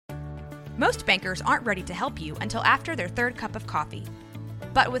Most bankers aren't ready to help you until after their third cup of coffee.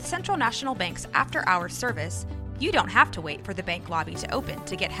 But with Central National Bank's after-hours service, you don't have to wait for the bank lobby to open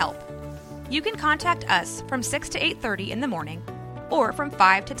to get help. You can contact us from 6 to 8:30 in the morning or from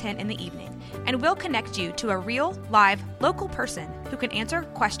 5 to 10 in the evening, and we'll connect you to a real, live, local person who can answer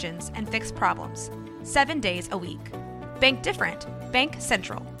questions and fix problems 7 days a week. Bank different. Bank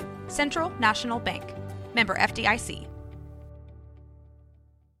Central. Central National Bank. Member FDIC.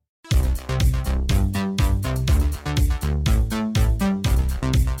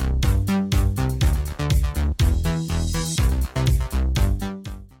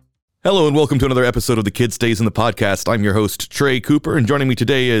 Hello and welcome to another episode of the Kid Stays in the Podcast. I'm your host, Trey Cooper, and joining me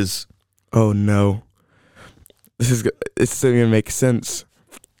today is... Oh no. It's going to make sense.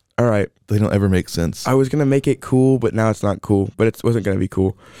 All right. They don't ever make sense. I was going to make it cool, but now it's not cool. But it wasn't going to be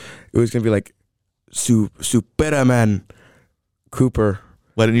cool. It was going to be like Superman Cooper.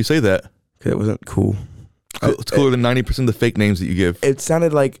 Why didn't you say that? Because it wasn't cool. It's cooler than 90% of the fake names that you give. It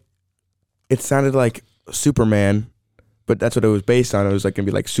sounded like Superman. But that's what it was based on. It was like gonna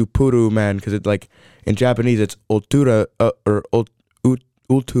be like Supuru Man, because it like in Japanese it's Ultura or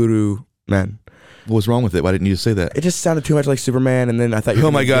Ulturu Man. What was wrong with it? Why didn't you say that? It just sounded too much like Superman, and then I thought.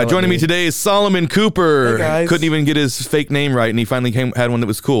 Oh my God! Joining me today is Solomon Cooper. Hey guys. Couldn't even get his fake name right, and he finally had one that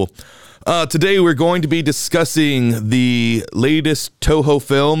was cool. Today we're going to be discussing the latest Toho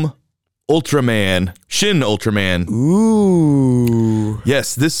film, Ultraman, Shin ULTRAMAN. Ooh.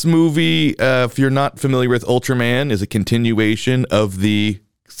 Yes, this movie, if you're not familiar with Ultraman, is a continuation of the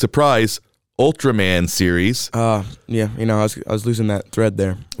surprise Ultraman series. Yeah, I was losing that thread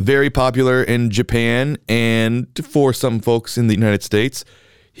there. Very popular in Japan and for some folks in the United States.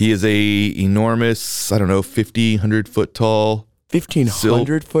 He is a enormous, 100 foot tall.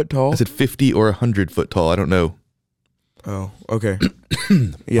 1,500 foot tall? I said 50 or 100 foot tall. I don't know. Oh, okay.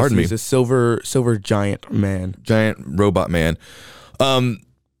 Yes, Pardon me. He's a silver giant man. Giant robot man.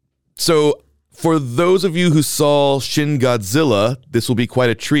 So for those of you who saw Shin Godzilla, this will be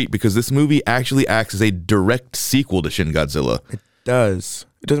quite a treat because this movie actually acts as a direct sequel to Shin Godzilla. It does.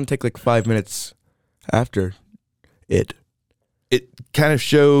 It doesn't take like 5 minutes after it. It kind of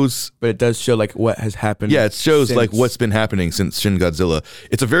shows... But it does show like what has happened. Yeah, it shows like what's been happening since Shin Godzilla.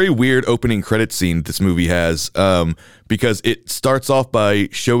 It's a very weird opening credit scene this movie has because it starts off by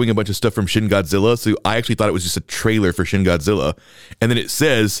showing a bunch of stuff from Shin Godzilla. So I actually thought it was just a trailer for Shin Godzilla. And then it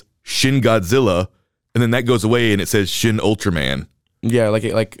says Shin Godzilla, and then that goes away and it says Shin ULTRAMAN. Yeah, like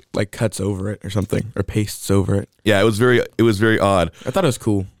it like cuts over it or something, or pastes over it. Yeah, it was very odd. I thought it was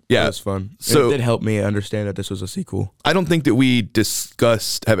cool. Yeah, it was fun. So it did help me understand that this was a sequel. I don't think that we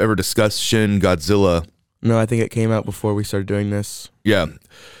have ever discussed Shin Godzilla. No, I think it came out before we started doing this. Yeah,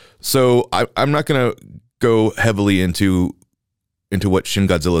 so I'm not gonna go heavily into what Shin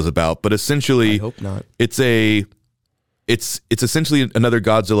Godzilla is about, but essentially, I hope not. It's essentially another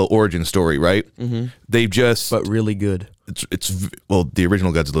Godzilla origin story, right? Mm-hmm. But really good. The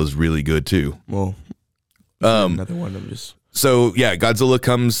original Godzilla is really good too. Well, another one. So yeah, Godzilla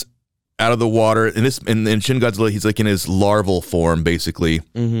comes out of the water, and in Shin Godzilla, he's like in his larval form, basically.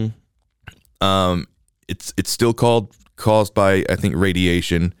 Mm-hmm. It's still caused by, I think,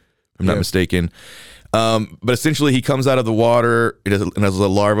 radiation, if I'm not mistaken. But essentially, he comes out of the water in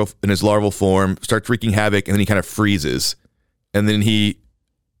his larval form, starts wreaking havoc, and then he kind of freezes, and then he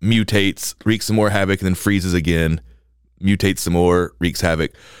mutates, wreaks some more havoc, and then freezes again, mutates some more, wreaks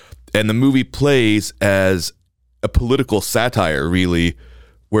havoc, and the movie plays as a political satire, really,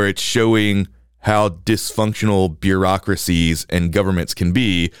 where it's showing how dysfunctional bureaucracies and governments can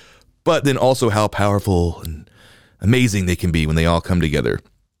be, but then also how powerful and amazing they can be when they all come together.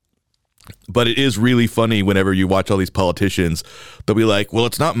 But it is really funny whenever you watch all these politicians, they'll be like, well,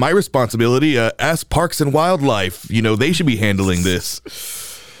 it's not my responsibility. Ask Parks and Wildlife. They should be handling this.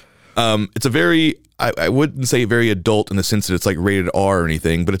 It's a very, I wouldn't say very adult in the sense that it's like rated R or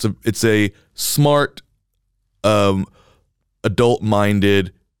anything, but it's a smart,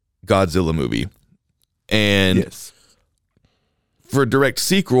 adult-minded Godzilla movie. And yes. For a direct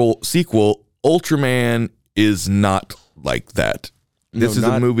sequel, Ultraman is not like that. This is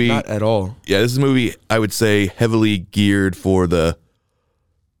a movie... Not at all. Yeah, this is a movie, I would say, heavily geared for the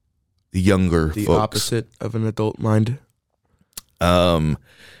younger folks. The opposite of an adult mind. It's not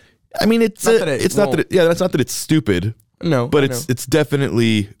that it's stupid. No, but it's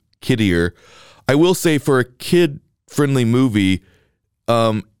definitely kiddier. I will say for a kid-friendly movie,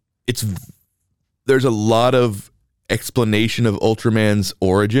 there's a lot of explanation of Ultraman's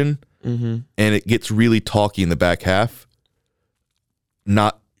origin, and it gets really talky in the back half.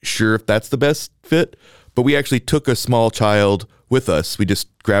 Not sure if that's the best fit, but we actually took a small child with us. We just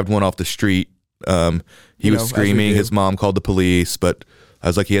grabbed one off the street. He was screaming. His mom called the police, but I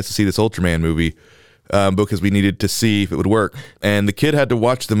was like, he has to see this Ultraman movie because we needed to see if it would work. And the kid had to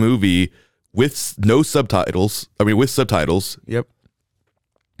watch the movie with no subtitles. I mean, with subtitles. Yep.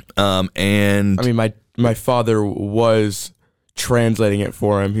 And I mean, my father was translating it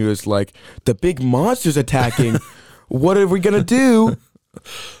for him. He was like, "The big monster's attacking. What are we gonna do?"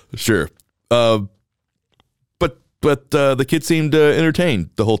 Sure. But the kid seemed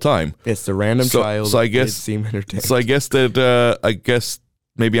entertained the whole time. It's the random child. So I guess seemed entertained. So I guess that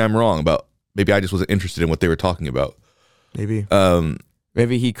maybe I'm wrong about. Maybe I just wasn't interested in what they were talking about. Maybe.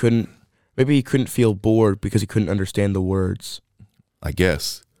 Maybe he couldn't. Maybe he couldn't feel bored because he couldn't understand the words. I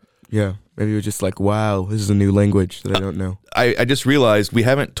guess. Yeah. Maybe he was just like, "Wow, this is a new language that I don't know." I just realized we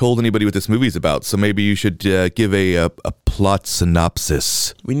haven't told anybody what this movie's about. So maybe you should give a plot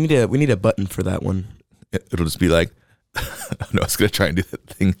synopsis. We need a button for that one. It'll just be like, no, I was going to try and do that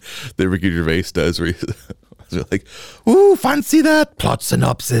thing that Ricky Gervais does where he's like, "Ooh, fancy that plot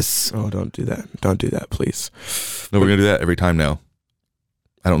synopsis." Oh, don't do that. Don't do that, please. No, we're going to do that every time now.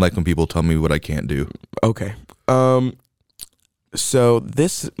 I don't like when people tell me what I can't do. Okay. So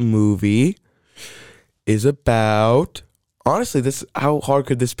this movie is about, honestly, how hard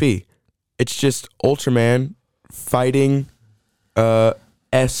could this be? It's just Ultraman fighting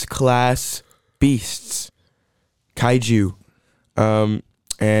S-class beasts, kaiju,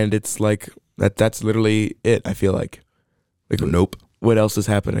 and it's like that's literally it. I feel like Nope. What else is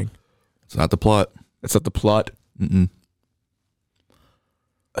happening? It's not the plot. It's not the plot. Mm-mm.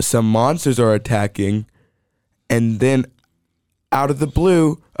 Some monsters are attacking, and then out of the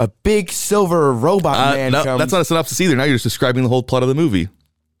blue, a big silver robot man no, comes. that's not a synopsis either. Now you're just describing the whole plot of the movie.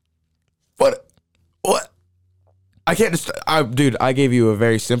 What? I can't just... dude, I gave you a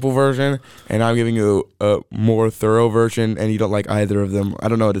very simple version, and I'm giving you a more thorough version, and you don't like either of them. I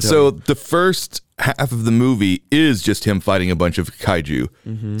don't know what to tell you. The first half of the movie is just him fighting a bunch of kaiju.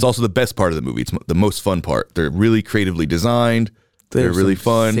 Mm-hmm. It's also the best part of the movie. It's the most fun part. They're really creatively designed. They're really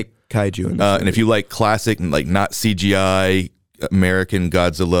fun. Sick kaiju in this and if you like classic and like not CGI American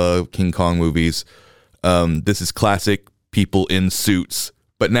Godzilla, King Kong movies, this is classic people in suits,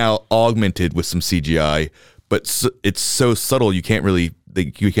 but now augmented with some CGI. But it's so subtle you can't really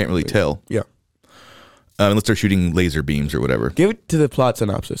tell. Yeah. Unless they're shooting laser beams or whatever. Give it to the plot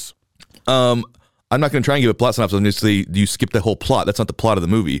synopsis. I'm not going to try and give a plot synopsis. I'm just say you skip the whole plot. That's not the plot of the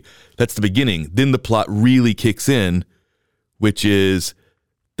movie. That's the beginning. Then the plot really kicks in, which is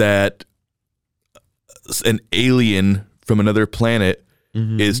that an alien from another planet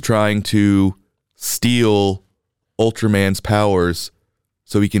is trying to steal Ultraman's powers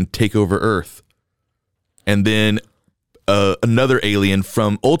so he can take over Earth. And then another alien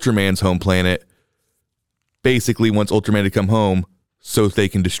from Ultraman's home planet basically wants Ultraman to come home so they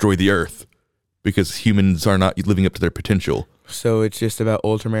can destroy the Earth because humans are not living up to their potential. So it's just about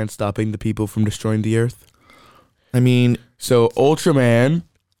Ultraman stopping the people from destroying the Earth? I mean... So Ultraman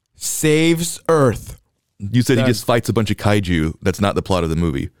saves Earth. You said he just fights a bunch of kaiju. That's not the plot of the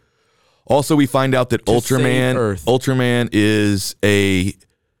movie. Also, we find out that Ultraman is a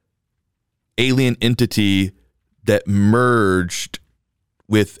alien entity that merged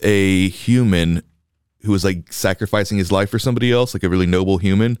with a human who was like sacrificing his life for somebody else, like a really noble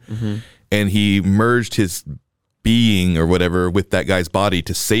human. Mm-hmm. And he merged his being or whatever with that guy's body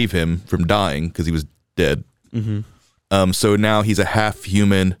to save him from dying because he was dead. Mm-hmm. So now he's a half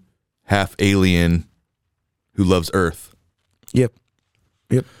human, half alien who loves Earth. Yep.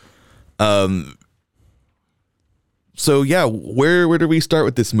 So yeah, where do we start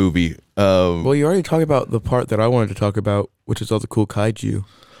with this movie? Well, you already talked about the part that I wanted to talk about, which is all the cool kaiju.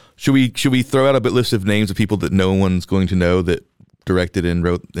 Should we throw out a bit list of names of people that no one's going to know that directed and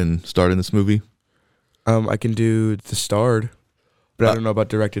wrote and starred in this movie? I can do the starred, but I don't know about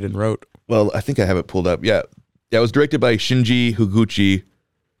directed and wrote. Well, I think I have it pulled up. Yeah, it was directed by Shinji Higuchi,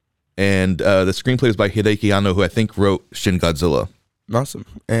 and the screenplay was by Hideki Anno, who I think wrote Shin Godzilla. Awesome.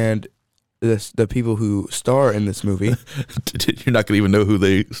 And the people who star in this movie, you're not going to even know who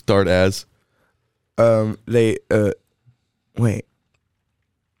they starred as. Wait.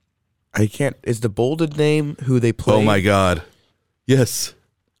 I can't. Is the bolded name who they played? Oh my God. Yes.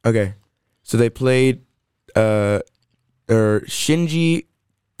 Okay. So they played, Shinji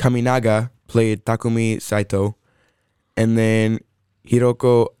Kaminaga played Takumi Saito, and then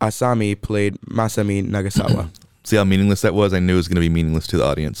Hiroko Asami played Masami Nagasawa. See how meaningless that was? I knew it was going to be meaningless to the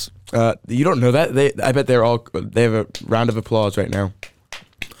audience. You don't know that? I bet they have a round of applause right now.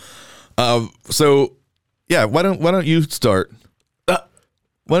 So yeah, why don't you start?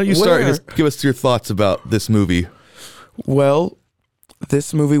 Why don't you start and just give us your thoughts about this movie? Well,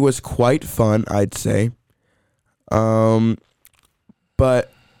 This movie was quite fun, I'd say. But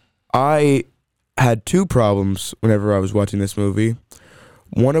I had two problems whenever I was watching this movie.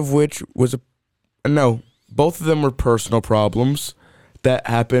 One of which was both of them were personal problems that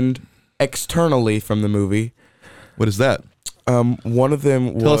happened externally from the movie. What is that? One of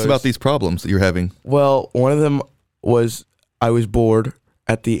them was... Tell us about these problems that you're having. Well, one of them was I was bored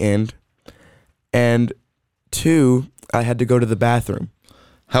at the end. And two, I had to go to the bathroom.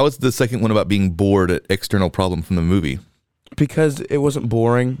 How is the second one about being bored at external problem from the movie? Because it wasn't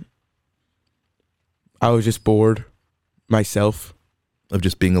boring. I was just bored myself. Of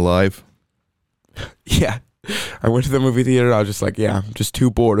just being alive? Yeah. I went to the movie theater and I was just like, yeah, I'm just too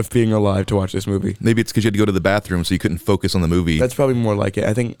bored of being alive to watch this movie. Maybe it's because you had to go to the bathroom so you couldn't focus on the movie. That's probably more like it.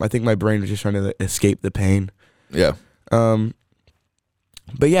 I think my brain was just trying to escape the pain. Yeah.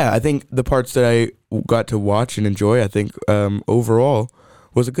 But yeah, I think the parts that I got to watch and enjoy, I think overall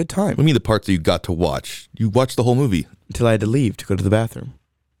was a good time. What do you mean the parts that you got to watch? You watched the whole movie. Until I had to leave to go to the bathroom.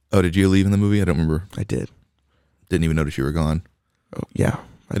 Oh, did you leave in the movie? I don't remember. I did. Didn't even notice you were gone. Oh, yeah.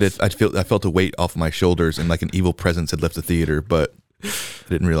 I felt a weight off my shoulders and like an evil presence had left the theater, but I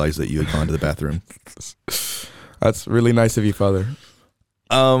didn't realize that you had gone to the bathroom. That's really nice of you, Father.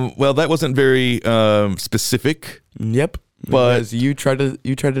 Well, that wasn't very specific. Yep. But because you try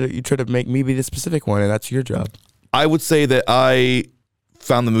to make me be the specific one, and that's your job. I would say that I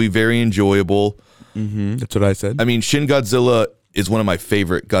found the movie very enjoyable. Mm-hmm. That's what I said. I mean, Shin Godzilla is one of my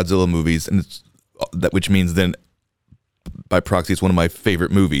favorite Godzilla movies, and which means then by proxy, it's one of my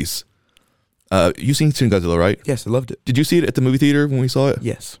favorite movies. You seen Shin Godzilla, right? Yes, I loved it. Did you see it at the movie theater when we saw it?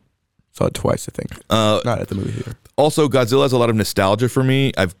 Yes. Saw it twice, I think. Not at the movie theater. Also, Godzilla has a lot of nostalgia for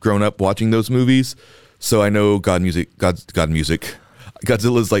me. I've grown up watching those movies, so I know Godzilla's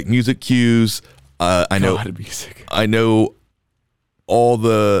like music cues. I know music. I know all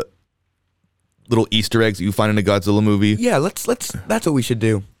the little Easter eggs that you find in a Godzilla movie. Yeah, let's that's what we should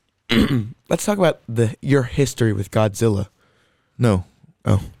do. Let's talk about your history with Godzilla. No.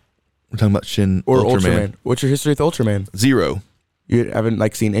 Oh. We're talking about Shin or Ultraman. What's your history with Ultraman? 0. You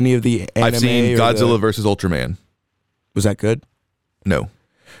haven't seen any of the anime? I've seen Godzilla versus Ultraman. Was that good? No.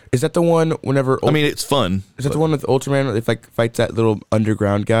 Is that the one whenever... I mean, it's fun. Is that the one with Ultraman if fights that little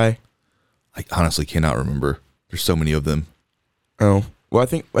underground guy? I honestly cannot remember. There's so many of them. Oh. Well, I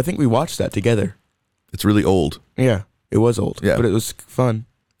think we watched that together. It's really old. Yeah, it was old. Yeah. But it was fun.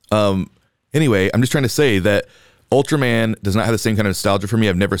 Anyway, I'm just trying to say that Ultraman does not have the same kind of nostalgia for me.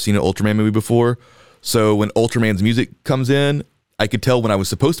 I've never seen an Ultraman movie before. So when Ultraman's music comes in, I could tell when I was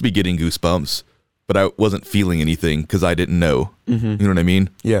supposed to be getting goosebumps, but I wasn't feeling anything because I didn't know. Mm-hmm. You know what I mean?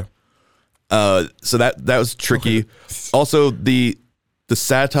 Yeah. So that was tricky. Okay. Also, the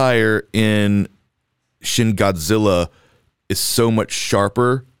satire in Shin Godzilla is so much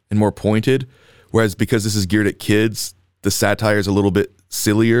sharper and more pointed, whereas because this is geared at kids, the satire is a little bit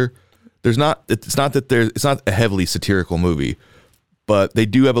sillier. It's not a heavily satirical movie, but they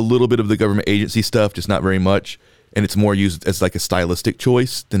do have a little bit of the government agency stuff, just not very much, and it's more used as like a stylistic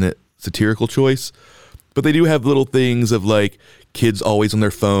choice than a satirical choice. But they do have little things of like kids always on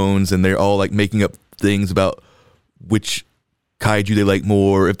their phones, and they're all like making up things about which kaiju they like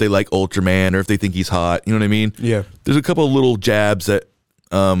more, if they like Ultraman, or if they think he's hot. You know what I mean? Yeah. There's a couple of little jabs at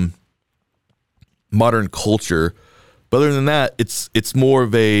modern culture, but other than that, it's more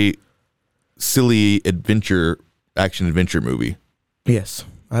of a silly action adventure movie. Yes,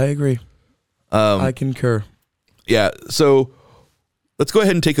 I agree. I concur. Yeah, so let's go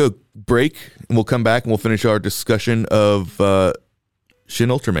ahead and take a break, and we'll come back and we'll finish our discussion of Shin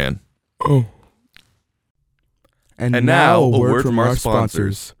Ultraman. Oh. And now, a word from our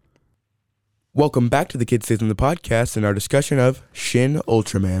sponsors. Welcome back to the Kids Stays in the Podcast and our discussion of Shin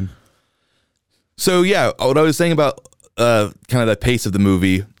Ultraman. So yeah, what I was saying about kind of the pace of the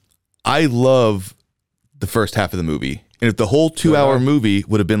movie, I love the first half of the movie. And if the whole 2-hour movie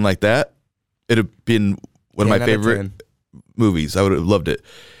would have been like that, it'd have been one of my favorite movies. I would have loved it.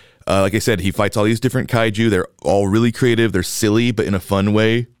 Like I said, he fights all these different kaiju. They're all really creative. They're silly, but in a fun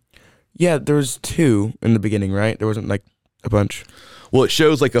way. Yeah, there was 2 in the beginning, right? There wasn't like a bunch. Well, it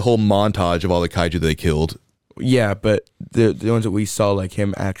shows like a whole montage of all the kaiju they killed. Yeah, but the ones that we saw, like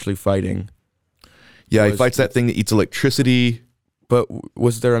him actually fighting. Yeah, he fights that thing that eats electricity. But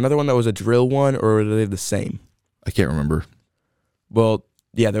was there another one that was a drill one, or were they the same? I can't remember. Well,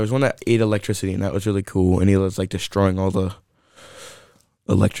 yeah, there was one that ate electricity, and that was really cool. And he was like destroying all the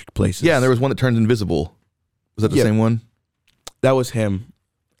electric places. Yeah, and there was one that turned invisible. Was that the same one? That was him.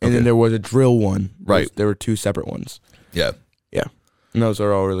 And then there was a drill one. Right. There were 2 separate ones. Yeah. Yeah. And those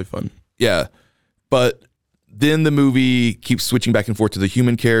are all really fun. Yeah. But then the movie keeps switching back and forth to the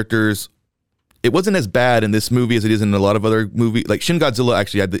human characters. It wasn't as bad in this movie as it is in a lot of other movies. Like Shin Godzilla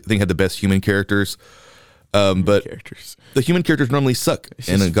actually, I think, had the best human characters. But the human characters normally suck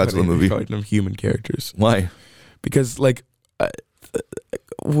in a Godzilla movie. Calling them human characters. Why? Because, like,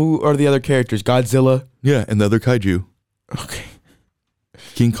 who are the other characters? Godzilla? Yeah, and the other kaiju. Okay.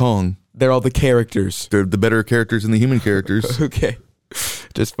 King Kong. They're all the characters. They're the better characters than the human characters. Okay.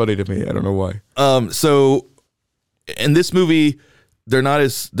 Just funny to me. I don't know why. So in this movie, they're not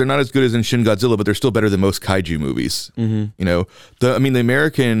as good as in Shin Godzilla, but they're still better than most kaiju movies. Mm-hmm. You know, the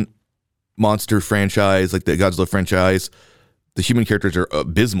American monster franchise, like the Godzilla franchise, the human characters are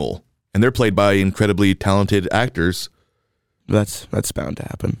abysmal, and they're played by incredibly talented actors. That's bound to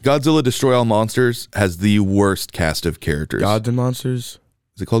happen. Godzilla Destroy All Monsters has the worst cast of characters. Gods and Monsters?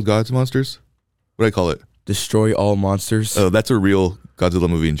 Is it called Gods and Monsters? What do I call it? Destroy All Monsters? Oh, that's a real Godzilla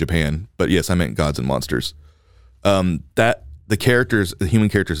movie in Japan. But yes, I meant Gods and Monsters. The human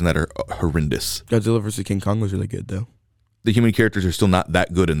characters in that are horrendous. Godzilla vs. King Kong was really good, though. The human characters are still not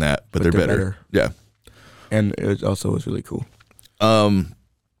that good in that, but they're better. Yeah. And it also was really cool.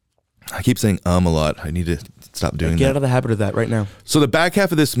 I keep saying a lot. I need to stop doing that. Get out of the habit of that right now. So the back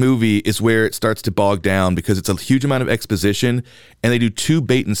half of this movie is where it starts to bog down because it's a huge amount of exposition, and they do two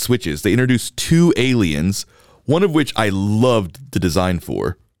bait and switches. They introduce two aliens, one of which I loved the design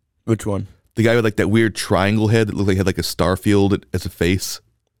for. Which one? The guy with like that weird triangle head that looked like he had like a star field as a face.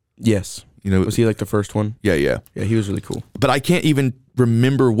 Yes. You know, was he like the first one? Yeah, yeah. Yeah, he was really cool. But I can't even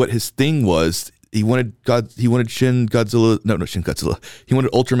remember what his thing was. He wanted Shin Godzilla. No, not Shin Godzilla. He wanted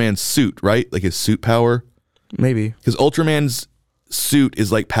Ultraman's suit, right? Like his suit power. Maybe. Because Ultraman's suit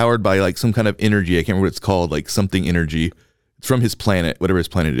is like powered by like some kind of energy. I can't remember what it's called. Like something energy. It's from his planet, whatever his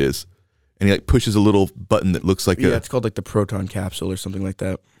planet is. And he like pushes a little button that looks like it's called like the proton capsule or something like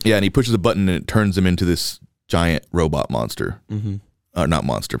that. Yeah, and he pushes a button and it turns him into this giant robot monster. Mm-hmm. Not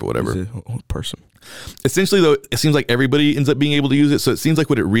monster, but whatever. He's a person. Essentially, though, it seems like everybody ends up being able to use it. So it seems like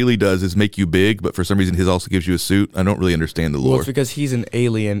what it really does is make you big, but for some reason, his also gives you a suit. I don't really understand the lore. Well, it's because he's an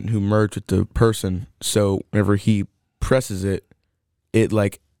alien who merged with the person. So whenever he presses it, it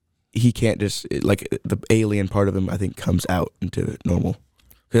like he can't just the alien part of him, I think, comes out into normal.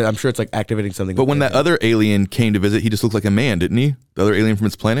 I'm sure it's like activating something. But when that other alien came to visit, he just looked like a man, didn't he? The other alien from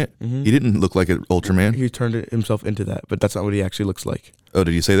his planet? Mm-hmm. He didn't look like an Ultraman. He turned himself into that, but that's not what he actually looks like. Oh,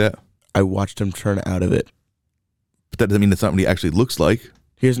 did you say that? I watched him turn out of it. But that doesn't mean that's not what he actually looks like.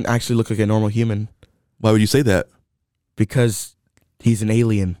 He doesn't actually look like a normal human. Why would you say that? Because he's an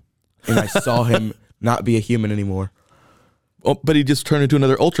alien, and I saw him not be a human anymore. Oh, but he just turned into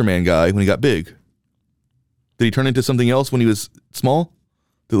another Ultraman guy when he got big. Did he turn into something else when he was small?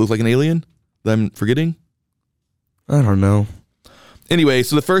 That looks like an alien that I'm forgetting? I don't know. Anyway,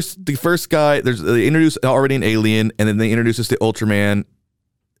 so the first guy, they introduce already an alien, and then they introduce us to Ultraman.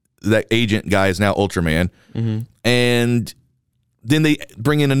 That agent guy is now Ultraman. Mm-hmm. And then they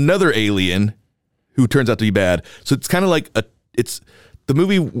bring in another alien who turns out to be bad. So it's kind of like the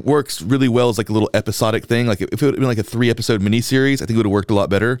movie works really well as like a little episodic thing. Like if it would have been like a 3-episode miniseries, I think it would have worked a lot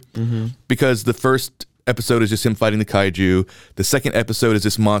better. Mm-hmm. Because the first episode is just him fighting the kaiju. The second episode is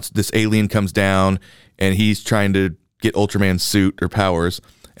this alien comes down and he's trying to get Ultraman's suit or powers.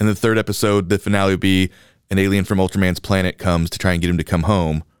 And the third episode, the finale would be an alien from Ultraman's planet comes to try and get him to come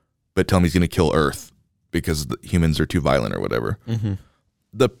home, but tell him he's going to kill Earth because the humans are too violent or whatever. Mm-hmm.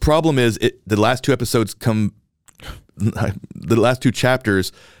 The problem is the last two episodes the last two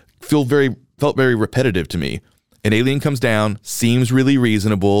chapters felt very repetitive to me. An alien comes down, seems really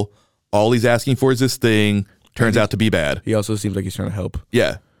reasonable. All he's asking for is this thing, turns out to be bad. He also seems like he's trying to help.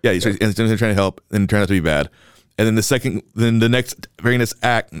 Yeah. He's trying to help, and it turns out to be bad. And then the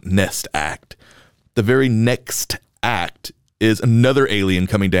very next act is another alien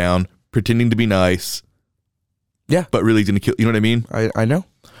coming down, pretending to be nice. Yeah. But really going to kill, you know what I mean? I know.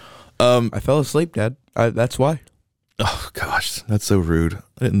 I fell asleep, Dad. That's why. Oh gosh, that's so rude.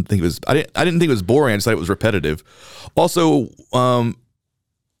 I didn't think it was boring. I just thought it was repetitive. Also,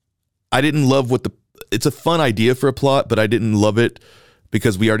 I didn't love it's a fun idea for a plot, but I didn't love it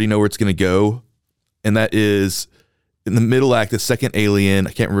because we already know where it's going to go. And that is in the middle act, the second alien,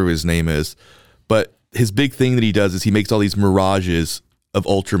 I can't remember what his name is, but his big thing that he does is he makes all these mirages of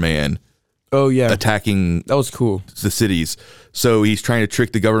Ultraman. Oh yeah. Attacking. That was cool. The cities. So he's trying to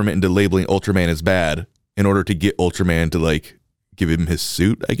trick the government into labeling Ultraman as bad in order to get Ultraman to like give him his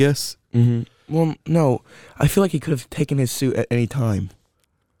suit, I guess. Mm-hmm. Well, no, I feel like he could have taken his suit at any time.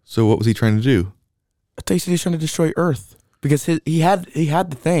 So what was he trying to do? I thought he said he was trying to destroy Earth because he had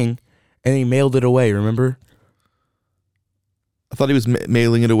the thing, and he mailed it away. Remember? I thought he was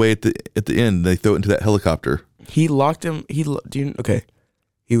mailing it away at the end. They throw it into that helicopter. He locked him. Okay.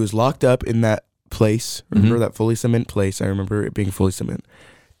 He was locked up in that place. Remember that fully cement place? I remember it being fully cement.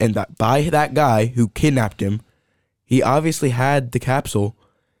 And that by that guy who kidnapped him, he obviously had the capsule,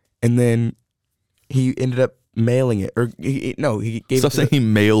 and then he ended up mailing it. Or he gave Stop saying he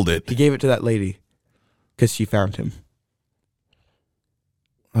mailed it. He gave it to that lady because she found him.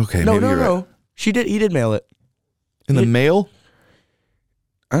 Okay, no. Right. He did mail it. In the mail?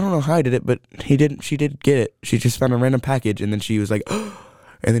 I don't know how he did it, but he didn't. She did get it. She just found a random package, and then she was like, oh,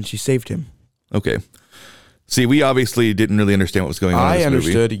 and then she saved him. Okay. See, we obviously didn't really understand what was going on in this movie.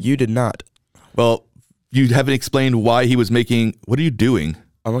 I understood. You did not. Well, you haven't explained why he was making... What are you doing?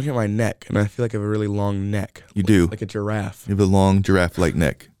 I'm looking at my neck, and I feel like I have a really long neck. You do. Like a giraffe. You have a long giraffe-like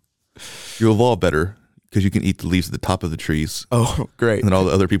neck. You'll evolve better because you can eat the leaves at the top of the trees. Oh, great. And then all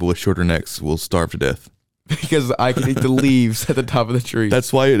the other people with shorter necks will starve to death. Because I can eat the leaves at the top of the tree.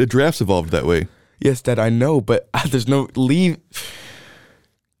 That's why the giraffes evolved that way. Yes, Dad, I know, but there's no leaf.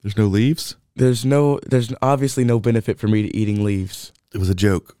 There's no leaves? There's obviously no benefit for me to eating leaves. It was a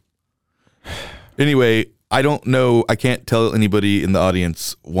joke. Anyway, I don't know. I can't tell anybody in the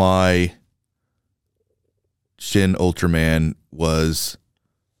audience why Shin ULTRAMAN was,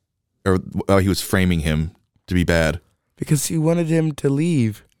 or why he was framing him to be bad. Because he wanted him to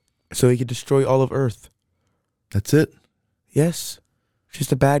leave so he could destroy all of Earth. That's it? Yes.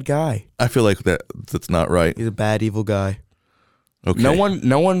 Just a bad guy. I feel like that's not right. He's a bad, evil guy. Okay.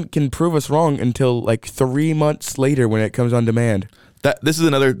 No one can prove us wrong until like 3 months later when it comes on demand. This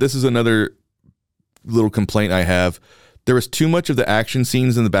is another little complaint I have. There was too much of the action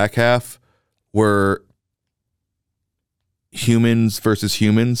scenes in the back half were humans versus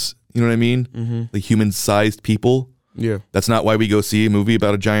humans. You know what I mean? Mm-hmm. Like human-sized people. Yeah. That's not why we go see a movie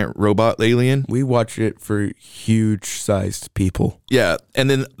about a giant robot alien. We watch it for huge-sized people. Yeah. And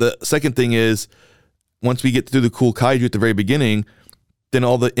then the second thing is, once we get through the cool kaiju at the very beginning, then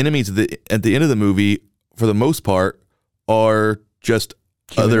all the enemies at the end of the movie, for the most part, are just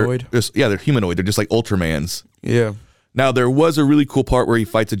humanoid. They're humanoid. They're just like Ultramans. Yeah. Now, there was a really cool part where he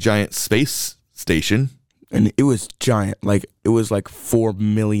fights a giant space station. And it was giant. Like, it was like 4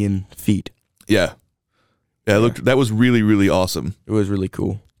 million feet. Yeah. Yeah, that was really, really awesome. It was really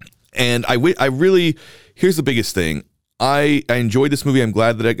cool. And I really, here's the biggest thing. I enjoyed this movie. I'm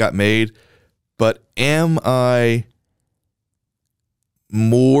glad that it got made. But am I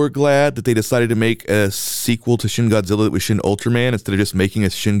more glad that they decided to make a sequel to Shin Godzilla that was Shin ULTRAMAN instead of just making a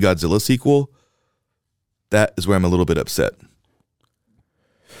Shin Godzilla sequel? That is where I'm a little bit upset.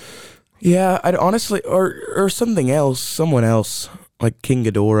 Yeah, I'd honestly, or something else, someone else, like King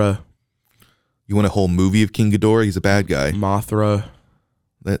Ghidorah. You want a whole movie of King Ghidorah? He's a bad guy. Mothra.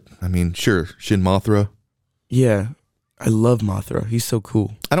 Sure, Shin Mothra. Yeah, I love Mothra. He's so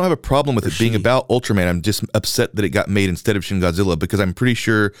cool. I don't have a problem with it being about Ultraman. I'm just upset that it got made instead of Shin Godzilla because I'm pretty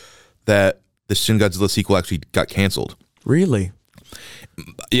sure that the Shin Godzilla sequel actually got canceled. Really?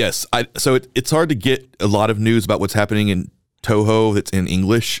 Yes. So it's hard to get a lot of news about what's happening in Toho that's in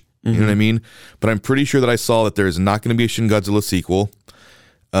English. You know what I mean? But I'm pretty sure that I saw that there is not going to be a Shin Godzilla sequel.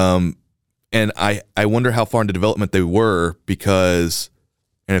 And I wonder how far into development they were because,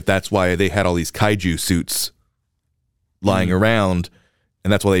 and if that's why they had all these kaiju suits lying around,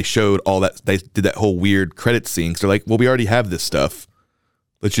 and that's why they showed all that. They did that whole weird credit scene. So they're like, well, we already have this stuff.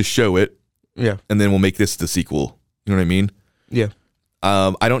 Let's just show it. Yeah. And then we'll make this the sequel. You know what I mean? Yeah.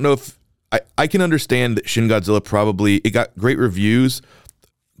 I don't know if I can understand that Shin Godzilla it got great reviews,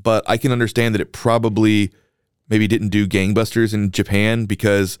 but I can understand that it probably maybe didn't do gangbusters in Japan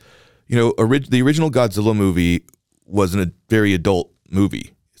because, the original Godzilla movie wasn't a very adult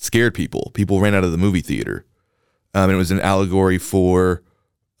movie. It scared people. People ran out of the movie theater. And it was an allegory for,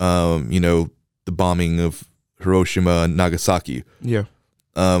 the bombing of Hiroshima and Nagasaki. Yeah.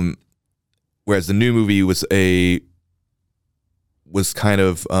 Whereas the new movie was kind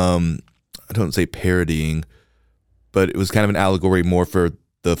of, I don't say parodying, but it was kind of an allegory more for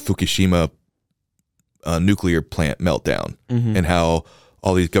the Fukushima nuclear plant meltdown and how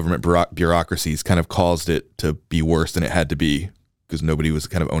all these government bureaucracies kind of caused it to be worse than it had to be because nobody was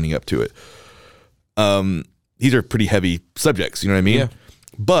kind of owning up to it. These are pretty heavy subjects, you know what I mean? Yeah.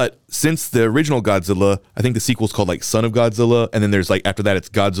 But since the original Godzilla, I think the sequel's called like Son of Godzilla, and then there's like after that it's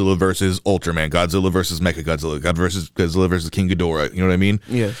Godzilla versus Ultraman, Godzilla versus Mechagodzilla, Godzilla versus King Ghidorah. You know what I mean?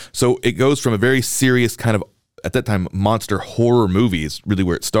 Yeah. So it goes from a very serious kind of at that time monster horror movie is really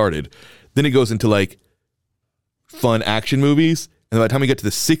where it started. Then it goes into like fun action movies, and by the time we get to the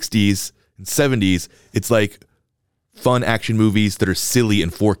 60s and 70s, it's like fun action movies that are silly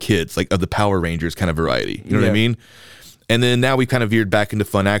and for kids, like of the Power Rangers kind of variety. You know what I mean? And then now we kind of veered back into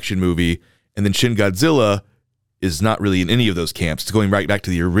fun action movie. And then Shin Godzilla is not really in any of those camps. It's going right back to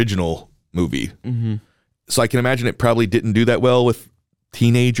the original movie. Mm-hmm. So I can imagine it probably didn't do that well with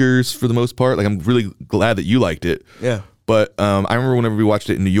teenagers for the most part. Like, I'm really glad that you liked it. Yeah. But I remember whenever we watched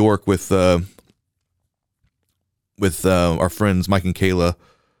it in New York with our friends Mike and Kayla.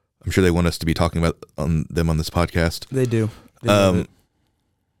 I'm sure they want us to be talking about them on this podcast. They do. They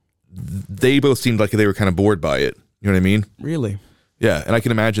they both seemed like they were kind of bored by it. You know what I mean? Really? Yeah, and I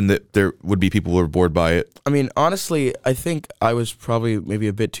can imagine that there would be people who are bored by it. I mean, honestly, I think I was probably maybe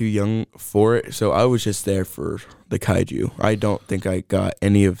a bit too young for it, so I was just there for the kaiju. I don't think I got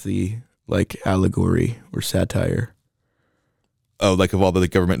any of the, like, allegory or satire. Oh, like of all the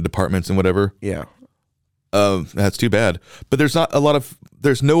government departments and whatever? Yeah. That's too bad. But there's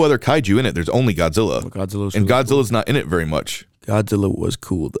no other kaiju in it. There's only Godzilla. Well, Godzilla's and really Godzilla's not in it very much. Godzilla was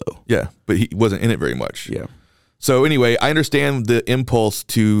cool, though. Yeah, but he wasn't in it very much. Yeah. So anyway, I understand the impulse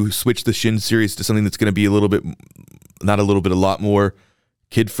to switch the Shin series to something that's going to be a lot more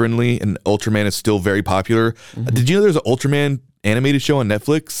kid-friendly, and Ultraman is still very popular. Mm-hmm. Did you know there's an Ultraman animated show on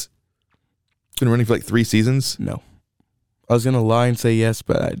Netflix? It's been running for like 3 seasons. No. I was going to lie and say yes,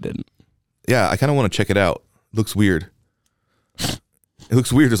 but I didn't. Yeah, I kind of want to check it out. It looks weird.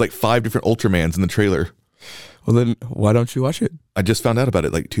 There's like 5 different Ultramans in the trailer. Well, then why don't you watch it? I just found out about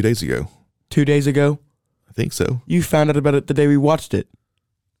it like 2 days ago. 2 days ago? I think so. You found out about it the day we watched it.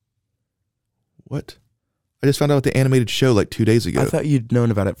 What? I just found out about the animated show like 2 days ago. I thought you'd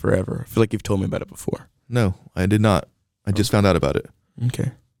known about it forever. I feel like you've told me about it before. No, I did not. I just found out about it.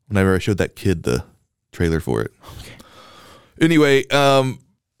 Okay. Whenever I showed that kid the trailer for it. Okay. Anyway,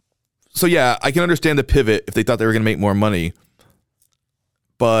 so yeah, I can understand the pivot if they thought they were going to make more money.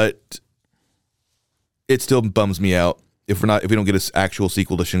 But it still bums me out if we don't get an actual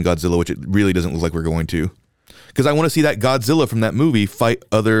sequel to Shin Godzilla, which it really doesn't look like we're going to. Because I want to see that Godzilla from that movie fight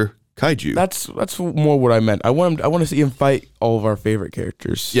other kaiju. That's more what I meant. I want to see him fight all of our favorite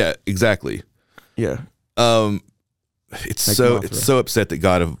characters. Yeah, exactly. Yeah. It's Like so Mothra. it's so upset that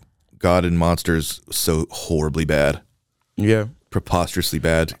God and Monsters so horribly bad, Yeah. preposterously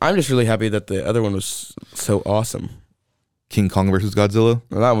bad. I'm just really happy that the other one was so awesome. King Kong versus Godzilla.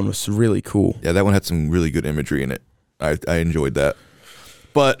 Well, that one was really cool. Yeah, that one had some really good imagery in it. I enjoyed that.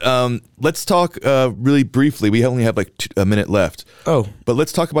 But let's talk really briefly. We only have like a minute left. Oh. But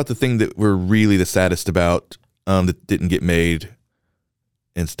let's talk about the thing that we're really the saddest about that didn't get made.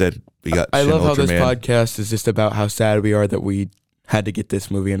 Instead, we got I Shin love how this Ultraman. podcast is just about how sad we are that we had to get this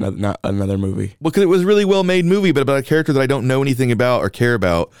movie and not another movie. Well, because it was a really well-made movie, but about a character that I don't know anything about or care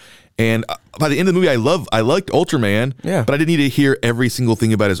about. And by the end of the movie, I liked Ultraman, Yeah. but I didn't need to hear every single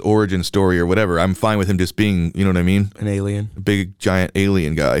thing about his origin story or whatever. I'm fine with him just being, you know what I mean? An alien. A big, giant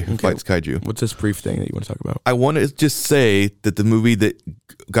alien guy who fights kaiju. What's this brief thing that you want to talk about? I want to just say that the movie that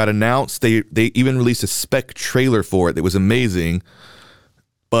got announced, they even released a spec trailer for it that was amazing,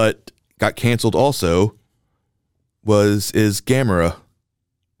 but got canceled also, is Gamera.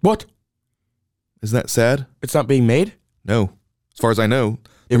 What? Isn't that sad? It's not being made? No. As far as I know.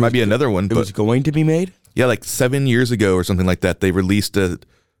 There might be another one, It but was going to be made? yeah, like 7 years ago or something like that, they released a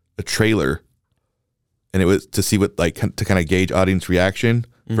trailer, and it was to see what to kind of gauge audience reaction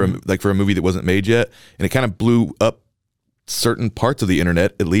for a movie that wasn't made yet, and it kind of blew up certain parts of the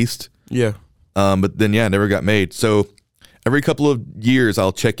internet at least. Yeah. But then it never got made. So every couple of years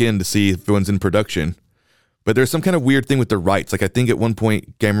I'll check in to see if one's in production. But there's some kind of weird thing with the rights. Like I think at one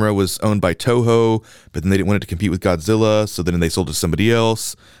point Gamera was owned by Toho, but then they didn't want it to compete with Godzilla, so then they sold it to somebody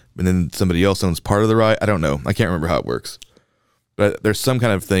else, and then somebody else owns part of the right. I don't know. I can't remember how it works. But there's some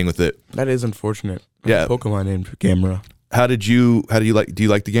kind of thing with it. That is unfortunate. Yeah. Pokemon named Gamera. Do you like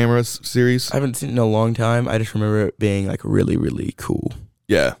the Gamera series? I haven't seen it in a long time. I just remember it being like really, really cool.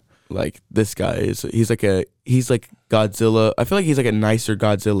 Yeah. Like this guy he's like Godzilla. I feel like he's like a nicer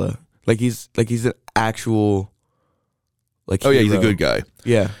Godzilla. Like he's an actual like Oh yeah, he's a hero. good guy.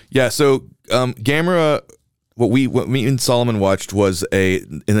 Yeah. Yeah, so Gamera, what me and Solomon watched was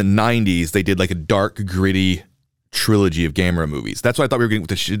in the 90s, they did like a dark, gritty trilogy of Gamera movies. That's what I thought we were getting with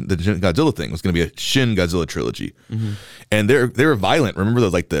the Shin Godzilla thing. It was going to be a Shin Godzilla trilogy. Mm-hmm. And they were violent. Remember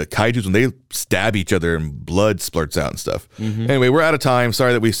those like the kaijus when they stab each other and blood splurts out and stuff. Mm-hmm. Anyway, we're out of time.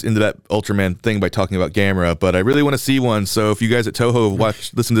 Sorry that we ended that Ultraman thing by talking about Gamera, but I really want to see one. So if you guys at Toho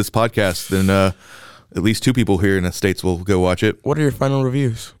have listen to this podcast, then at least 2 people here in the States will go watch it. What are your final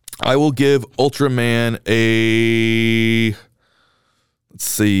reviews? I will give Ultraman a, let's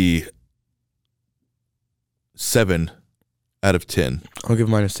see, 7 out of 10. I'll give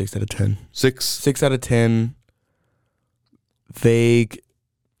mine a 6 out of 10. 6? 6 out of 10. Vague.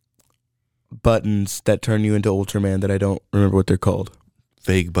 buttons that turn you into Ultraman that I don't remember what they're called.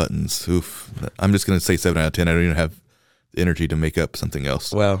 Vague buttons. Oof. I'm just going to say 7 out of 10. I don't even have the energy to make up something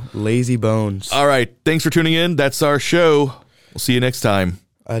else. Wow. Lazy bones. All right. Thanks for tuning in. That's our show. We'll see you next time.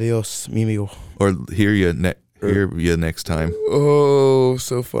 Adios, Mimio. Or hear you next time. Oh,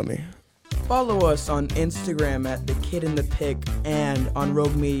 so funny. Follow us on Instagram at The Kid in the Pic and on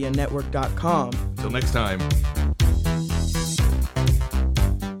RogueMediaNetwork.com. Till next time.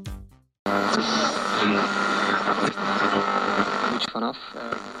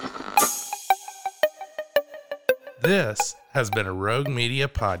 This has been a Rogue Media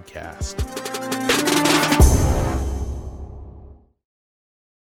podcast.